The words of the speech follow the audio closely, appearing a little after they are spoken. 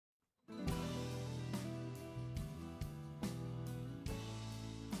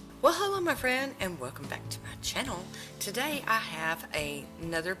Well, hello my friend, and welcome back to my channel. Today I have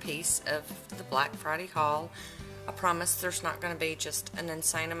another piece of the Black Friday haul. I promise there's not going to be just an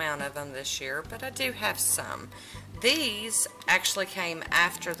insane amount of them this year, but I do have some. These actually came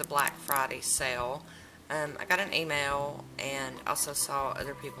after the Black Friday sale. I got an email and also saw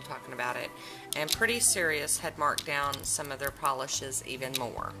other people talking about it, and Pretty Serious had marked down some of their polishes even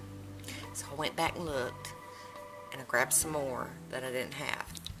more. So I went back and looked, and I grabbed some more that I didn't have.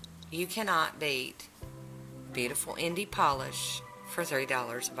 You cannot beat beautiful indie polish for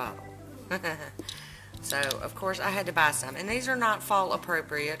 $3 a bottle. So, of course, I had to buy some. And these are not fall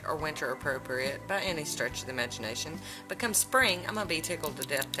appropriate or winter appropriate by any stretch of the imagination. But come spring, I'm going to be tickled to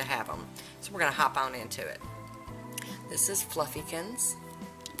death to have them. So we're going to hop on into it. This is Fluffykins.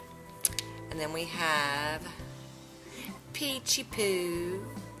 And then we have Peachy Poo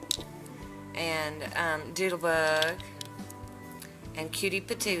and Doodlebug and Cutie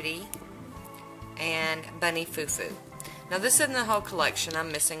Patootie and Bunny Fufu. Now this isn't the whole collection.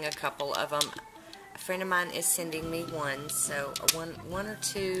 I'm missing a couple of them. A friend of mine is sending me one, so one or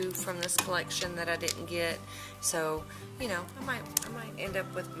two from this collection that I didn't get. So, you know, I might end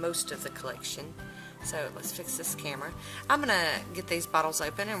up with most of the collection. So let's fix this camera. I'm gonna get these bottles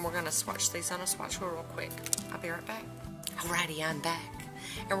open and we're gonna swatch these on a swatch wheel real quick. I'll be right back. Alrighty, I'm back.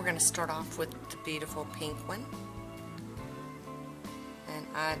 And we're gonna start off with the beautiful pink one. And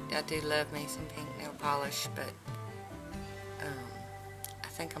I do love me some pink nail polish, but I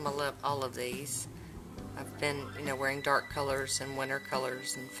think I'm gonna love all of these. I've been, you know, wearing dark colors and winter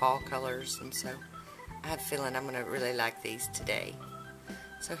colors and fall colors, and so I have a feeling I'm gonna really like these today.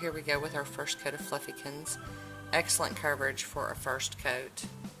 So here we go with our first coat of Fluffykins. Excellent coverage for a first coat.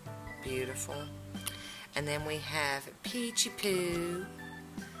 Beautiful. And then we have Peachy Poo.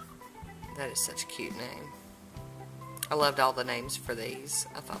 That is such a cute name. I loved all the names for these.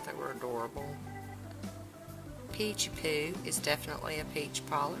 I thought they were adorable. Peachy Poo is definitely a peach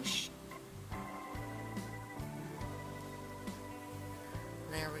polish.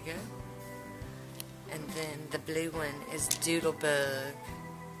 There we go. And then the blue one is Doodlebug.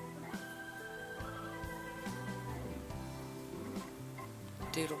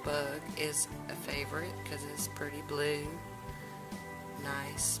 Doodlebug is a favorite because it's pretty blue.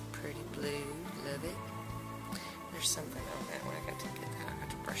 Nice, pretty blue. Love it. There's something on that one. I got to get that. I got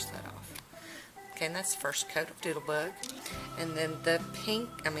to brush that off. Okay, and that's the first coat of Doodlebug. And then the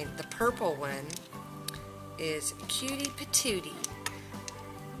the purple one is Cutie Patootie.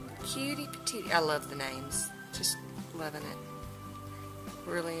 Cutie Patootie. I love the names. Just loving it.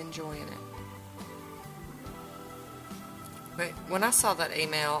 Really enjoying it. But when I saw that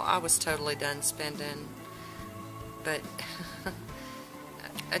email, I was totally done spending. But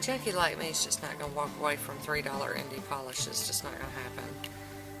a junkie like me is just not going to walk away from $3 indie polish. It's just not going to happen.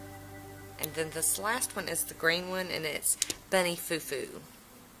 And then this last one is the green one, and it's Bunny Fufu.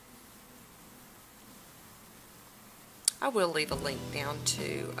 I will leave a link down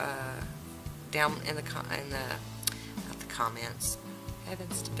to down in the not the comments.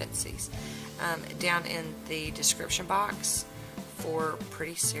 Heavens to Betsy's. Down in the description box for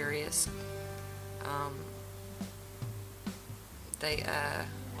Pretty Serious.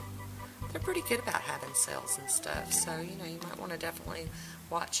 They're pretty good about having sales and stuff, so you know, you might want to definitely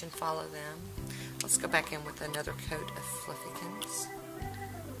watch and follow them. Let's go back in with another coat of Fluffykins.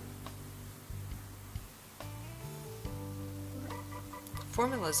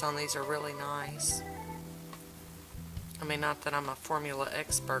 Formulas on these are really nice. I mean, not that I'm a formula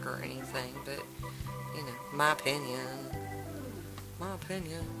expert or anything, but you know, my opinion.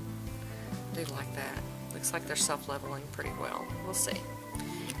 I do like that. Looks like they're self-leveling pretty well. We'll see.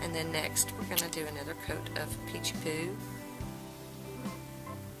 And then next, we're going to do another coat of Peachy Poo.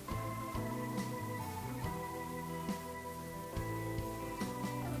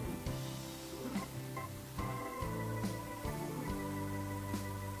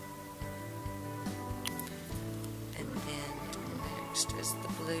 And then next is the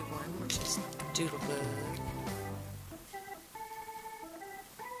blue one, which is Doodlebug.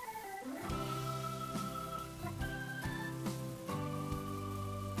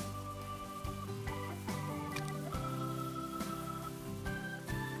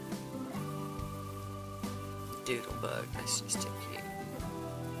 Doodlebug, that's just too cute.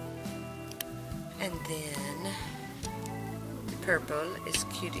 And then the purple is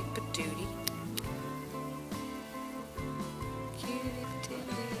Cutie Patootie. Cutie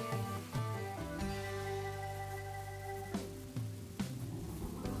Patootie.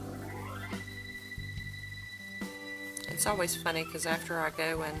 It's always funny because after I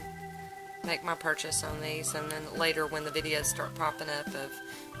go and make my purchase on these, and then later when the videos start popping up of,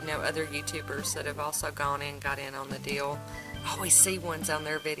 you know, other YouTubers that have also gone in, got in on the deal, I always see ones on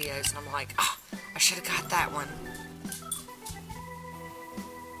their videos and I'm like, oh, I should have got that one.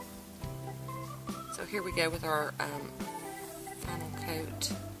 So here we go with our final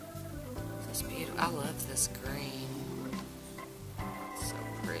coat. This beautiful, I love this green. It's so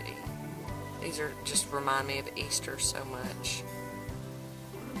pretty. These are just remind me of Easter so much.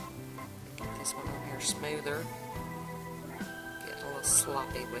 Get this one on here smoother. Getting a little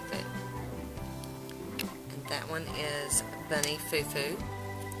sloppy with it. And that one is Bunny Foo Foo.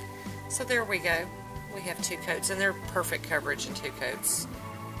 So there we go. We have 2 coats, and they're perfect coverage in 2 coats.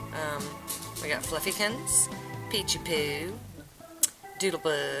 We got Fluffykins, Peachy Poo,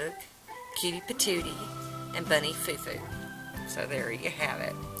 Doodlebug, Cutie Patootie, and Bunny Foo Foo. So there you have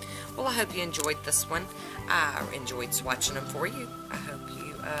it. Well, I hope you enjoyed this one. I enjoyed swatching them for you. I hope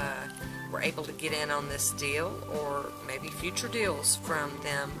you were able to get in on this deal, or maybe future deals from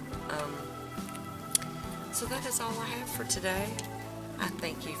them. So that is all I have for today. I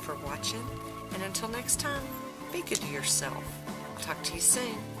thank you for watching, and until next time, be good to yourself. I'll talk to you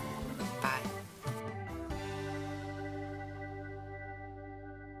soon. Bye.